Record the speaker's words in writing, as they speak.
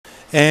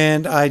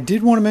And I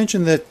did want to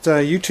mention that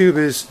YouTube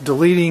is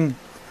deleting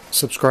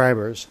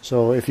subscribers.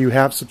 So if you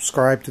have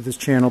subscribed to this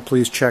channel,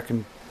 please check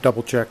and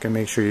double check and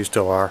make sure you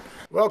still are.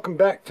 Welcome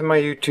back to my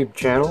YouTube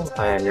channel.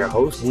 I am your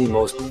host, the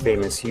most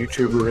famous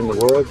YouTuber in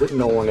the world that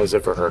no one has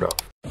ever heard of.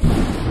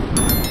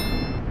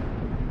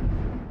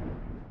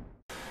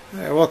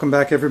 Alright, welcome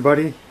back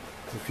everybody.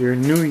 If you're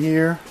new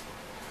here,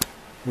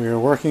 we are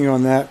working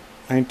on that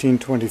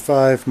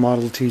 1925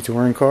 Model T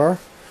touring car.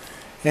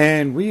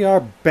 And we are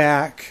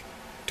back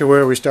to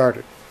where we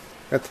started.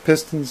 Got the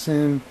pistons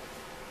in,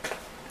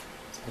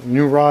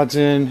 new rods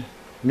in,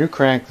 new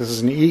crank. This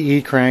is an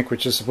EE crank,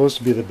 which is supposed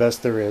to be the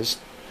best there is.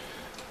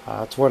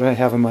 That's what I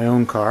have in my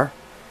own car.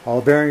 All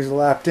the bearings are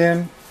lapped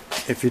in.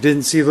 If you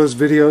didn't see those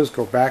videos,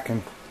 go back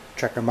and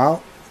check them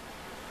out.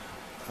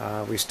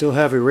 We still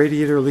have a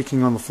radiator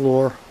leaking on the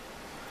floor,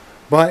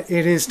 but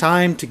it is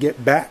time to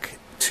get back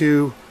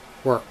to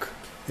work.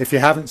 If you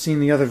haven't seen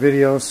the other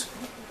videos,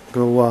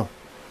 go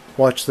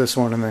watch this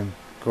one and then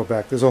go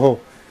back. This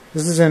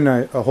is in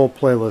a whole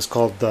playlist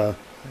called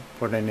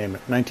what did I name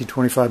it?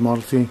 1925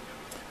 Model T.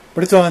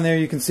 But it's on there.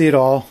 You can see it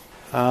all.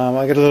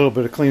 I got a little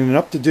bit of cleaning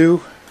up to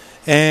do,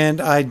 and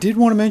I did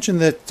want to mention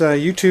that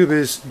YouTube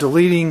is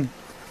deleting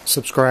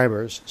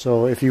subscribers.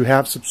 So if you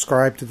have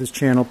subscribed to this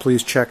channel,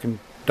 please check and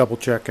double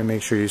check and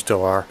make sure you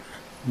still are.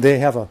 They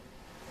have a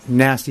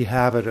nasty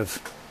habit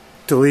of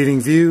deleting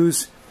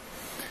views,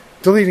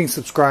 deleting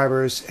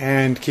subscribers,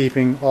 and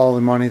keeping all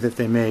the money that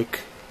they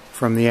make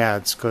from the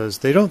ads, because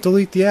they don't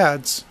delete the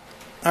ads.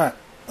 Alright,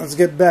 let's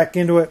get back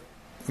into it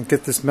and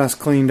get this mess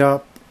cleaned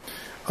up.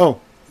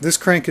 Oh, this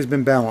crank has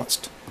been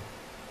balanced.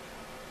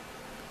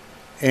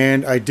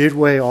 And I did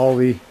weigh all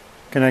the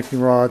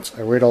connecting rods.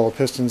 I weighed all the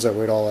pistons, I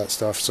weighed all that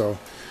stuff, so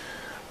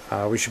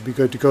we should be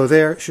good to go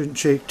there. It shouldn't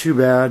shake too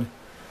bad.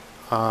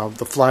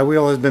 The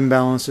flywheel has been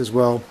balanced as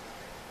well.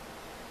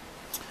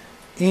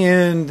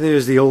 And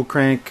there's the old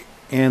crank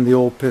and the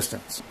old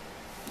pistons.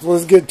 So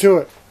let's get to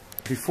it.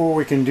 Before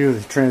we can do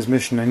the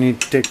transmission, I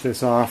need to take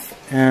this off,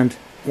 and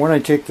when I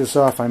take this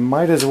off, I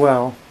might as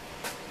well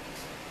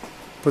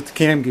put the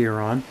cam gear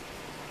on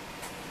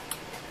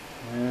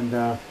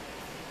and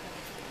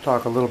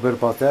talk a little bit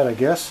about that, I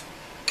guess.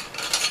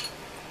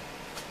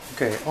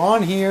 Okay,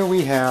 on here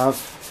we have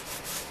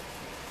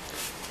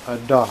a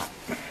dot.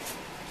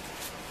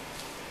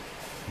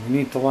 We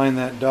need to line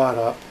that dot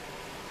up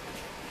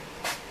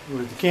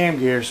with the cam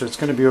gear, so it's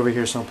going to be over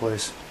here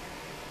someplace.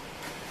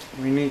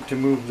 We need to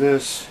move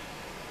this.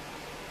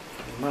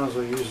 Might as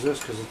well use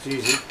this because it's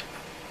easy.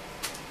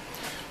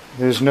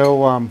 There's no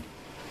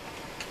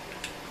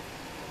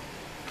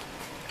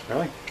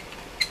really?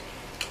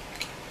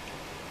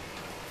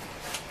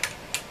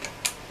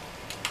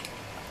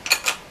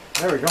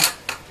 There we go.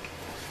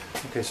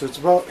 Okay, so it's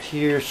about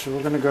here, so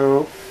we're going to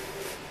go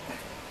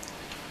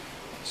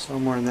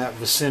somewhere in that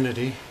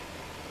vicinity.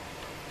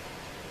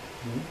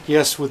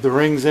 Yes, with the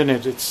rings in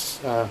it,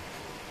 it's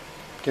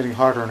getting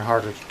harder and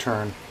harder to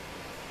turn.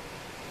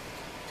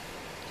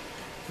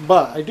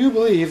 But I do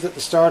believe that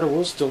the starter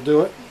will still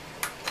do it.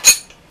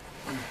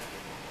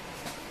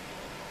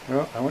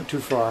 Oh, I went too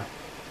far.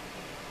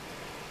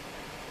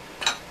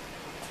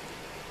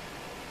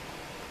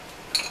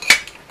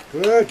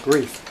 Good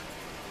grief.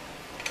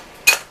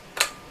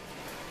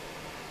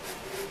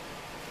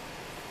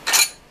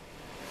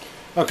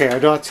 Okay, our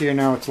dot's here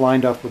now. It's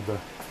lined up with the...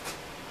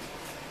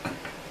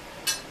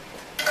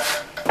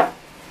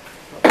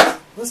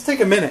 Let's take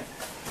a minute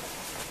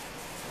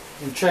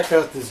and check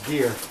out this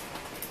gear.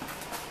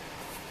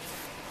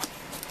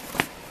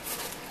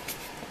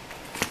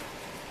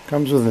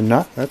 Comes with a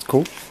nut, that's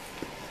cool.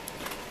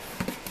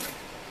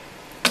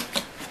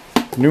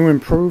 New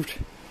improved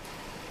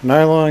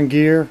nylon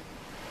gear.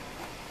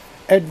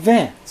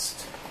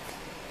 Advanced.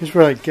 Here's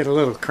where I get a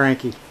little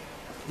cranky,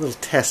 a little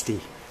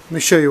testy. Let me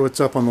show you what's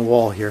up on the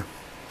wall here.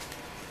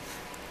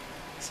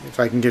 See if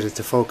I can get it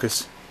to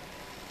focus.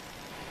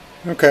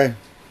 Okay.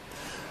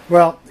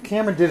 Well, the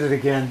camera did it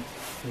again.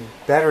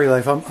 Battery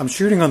life. I'm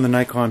shooting on the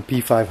Nikon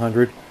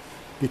P500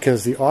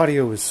 because the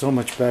audio is so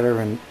much better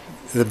and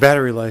the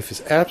battery life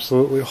is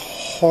absolutely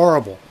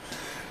horrible.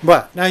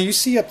 But now you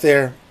see up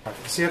there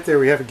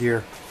we have a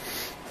gear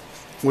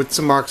with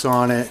some marks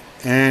on it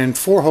and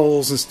 4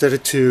 holes instead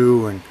of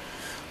 2 and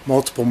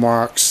multiple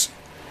marks.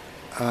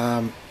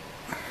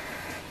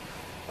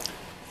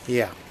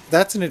 Yeah,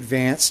 that's an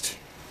advanced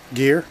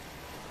gear.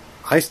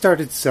 I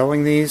started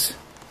selling these.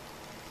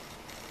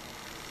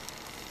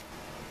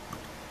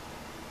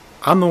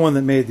 I'm the one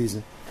that made these.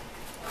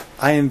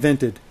 I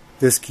invented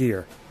this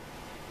gear.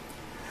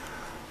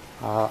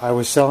 I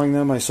was selling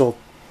them. I sold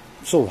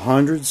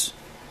hundreds,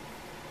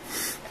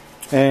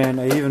 and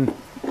I even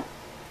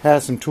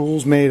had some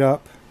tools made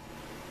up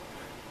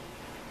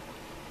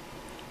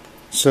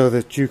so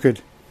that you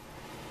could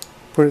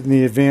put it in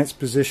the advanced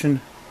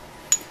position.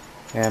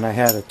 And I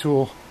had a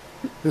tool.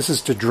 This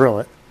is to drill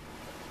it.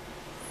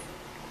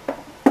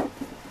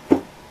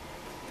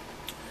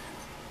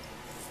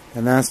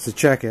 And that's to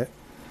check it.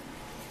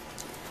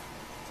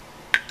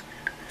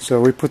 So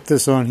we put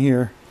this on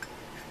here.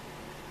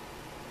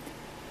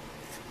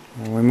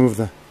 And we move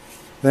the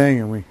thing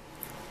and we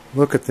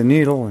look at the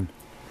needle, and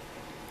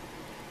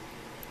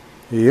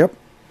yep,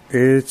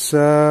 it's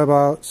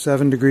about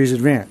 7 degrees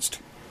advanced.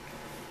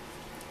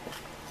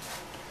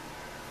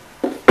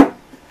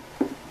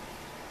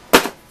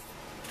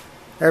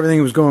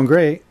 Everything was going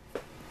great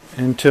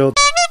until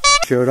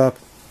showed up.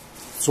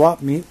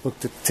 Swap meet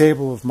looked at the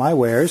table of my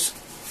wares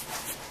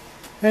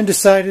and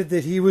decided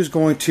that he was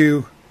going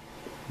to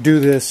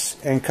do this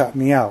and cut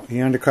me out. He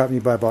undercut me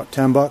by about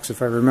 $10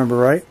 if I remember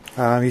right.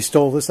 He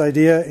stole this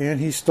idea, and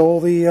he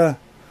stole the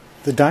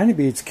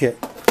Dynabeads kit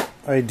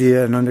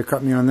idea and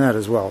undercut me on that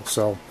as well.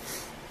 So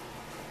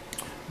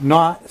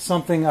not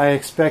something I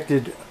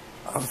expected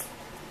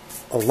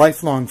a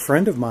lifelong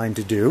friend of mine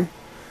to do,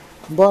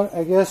 but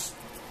I guess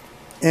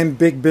in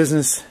big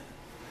business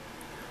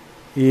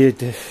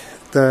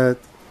that's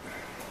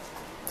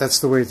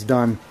the way it's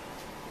done.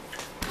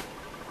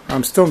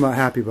 I'm still not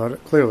happy about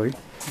it, clearly,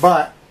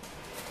 but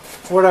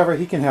whatever,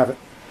 he can have it.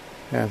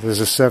 Yeah, there's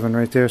a 7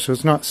 right there, so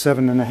it's not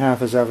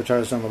 7.5 as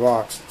advertised on the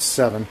box, it's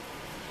 7.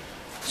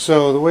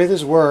 So the way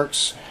this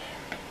works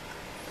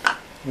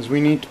is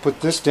we need to put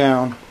this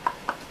down.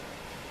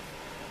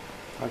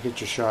 I'll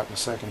get your shot in a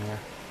second here.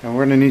 And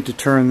we're going to need to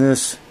turn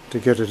this to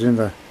get it in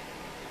the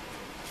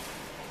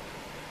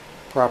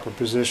proper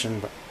position,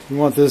 but you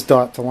want this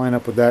dot to line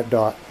up with that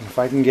dot. And if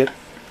I can get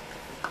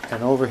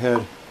an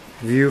overhead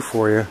view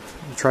for you,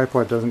 the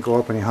tripod doesn't go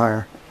up any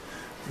higher.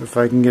 If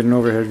I can get an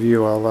overhead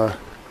view, I'll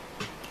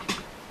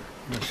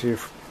let's see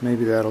if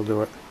maybe that'll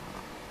do it.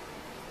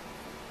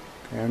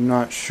 Okay, I'm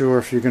not sure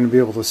if you're going to be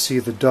able to see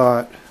the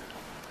dot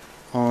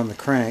on the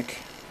crank.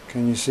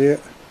 Can you see it?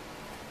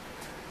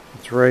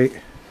 It's right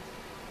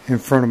in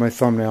front of my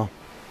thumbnail.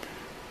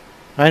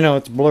 I know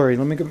it's blurry.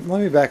 Let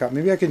me back up.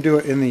 Maybe I can do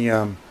it in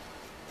the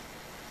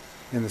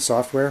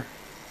software.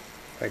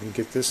 If I can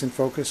get this in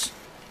focus.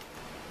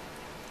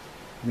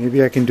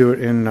 Maybe I can do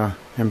it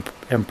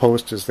in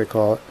post, as they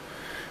call it.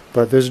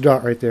 But there's a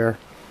dot right there.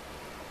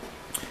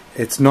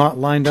 It's not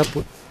lined up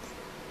with.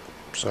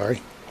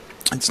 Sorry,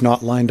 it's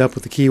not lined up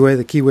with the keyway.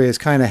 The keyway is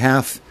kind of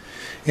half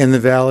in the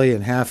valley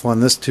and half on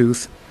this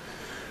tooth.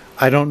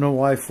 I don't know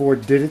why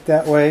Ford did it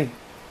that way,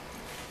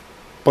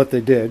 but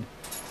they did.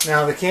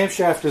 Now the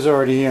camshaft is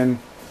already in.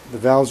 The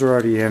valves are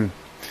already in.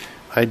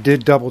 I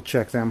did double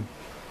check them.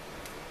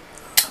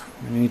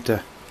 I need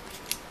to.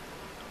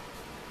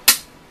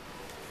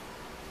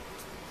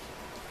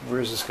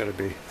 Where is this going to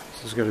be?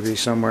 This is going to be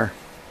somewhere.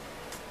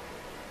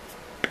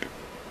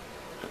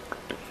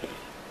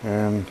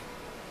 And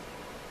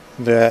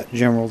that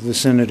general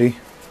vicinity.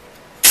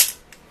 So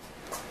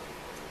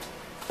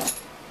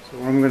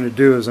what I'm going to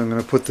do is I'm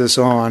going to put this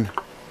on.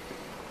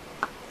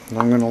 And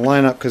I'm going to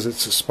line up because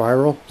it's a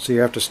spiral, so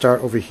you have to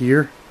start over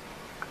here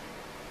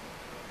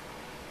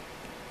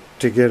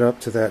to get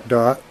up to that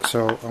dot.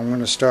 So I'm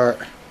going to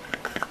start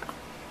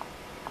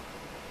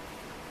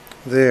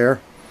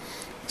there.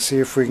 See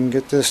if we can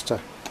get this to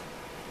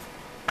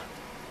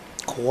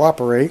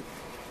cooperate.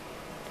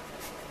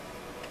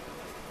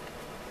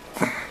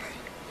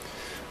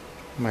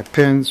 My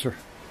pins are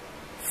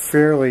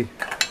fairly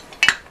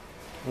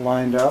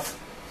lined up.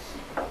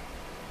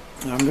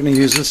 I'm going to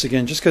use this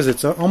again just because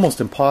it's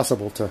almost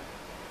impossible to.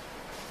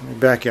 Let me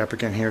back you up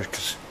again here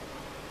because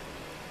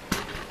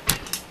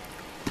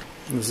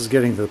this is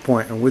getting to the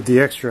point, and with the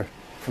extra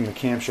from the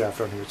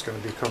camshaft on here, it's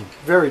going to become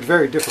very,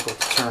 very difficult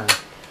to turn.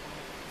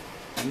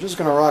 I'm just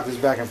going to rock this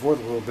back and forth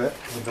a little bit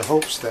with the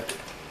hopes that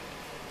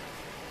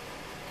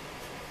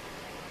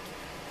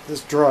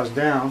this draws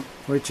down,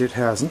 which it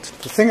hasn't.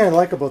 The thing I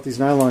like about these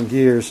nylon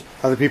gears,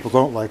 other people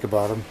don't like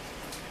about them,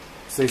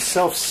 is they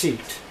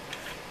self-seat.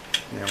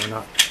 Yeah, we're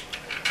not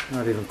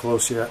even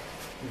close yet.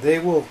 They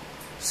will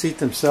seat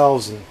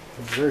themselves in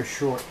a very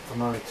short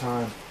amount of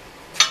time.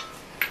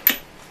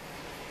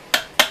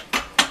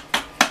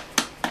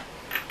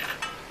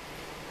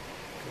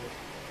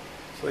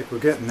 It's like we're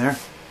getting there.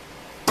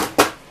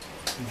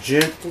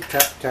 Gentle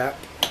tap tap.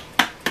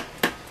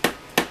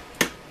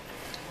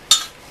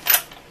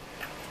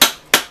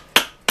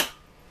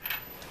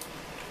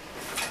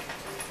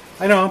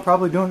 I know I'm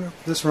probably doing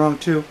this wrong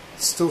too.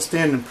 It's still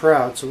standing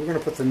proud, so we're going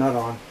to put the nut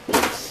on.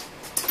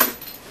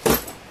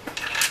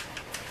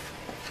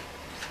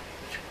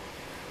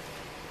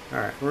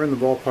 Alright, we're in the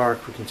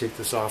ballpark. We can take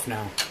this off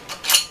now.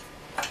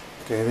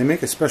 Okay, they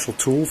make a special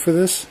tool for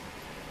this.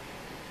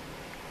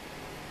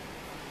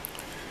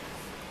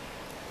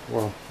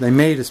 Well, they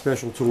made a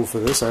special tool for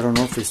this. I don't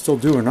know if they still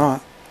do or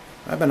not.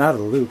 I've been out of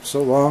the loop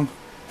so long.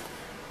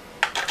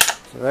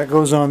 So that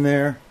goes on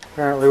there.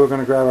 Apparently we're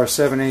going to grab our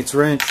 7/8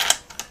 wrench.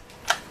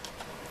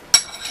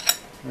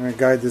 I'm going to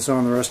guide this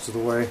on the rest of the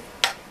way.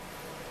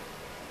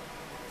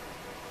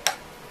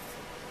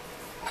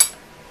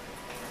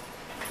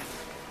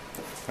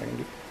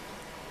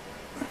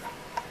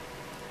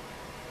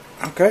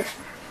 Okay.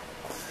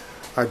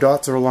 Our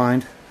dots are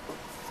aligned.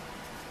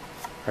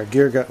 Our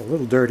gear got a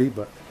little dirty,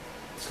 but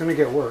it's going to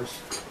get worse.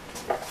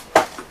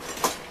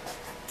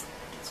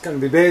 It's going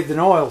to be bathed in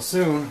oil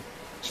soon.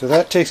 So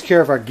that takes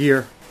care of our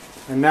gear.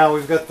 And now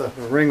we've got the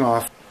ring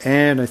off.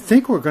 And I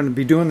think we're going to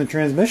be doing the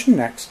transmission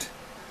next.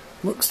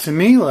 Looks to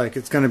me like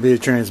it's going to be a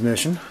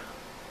transmission.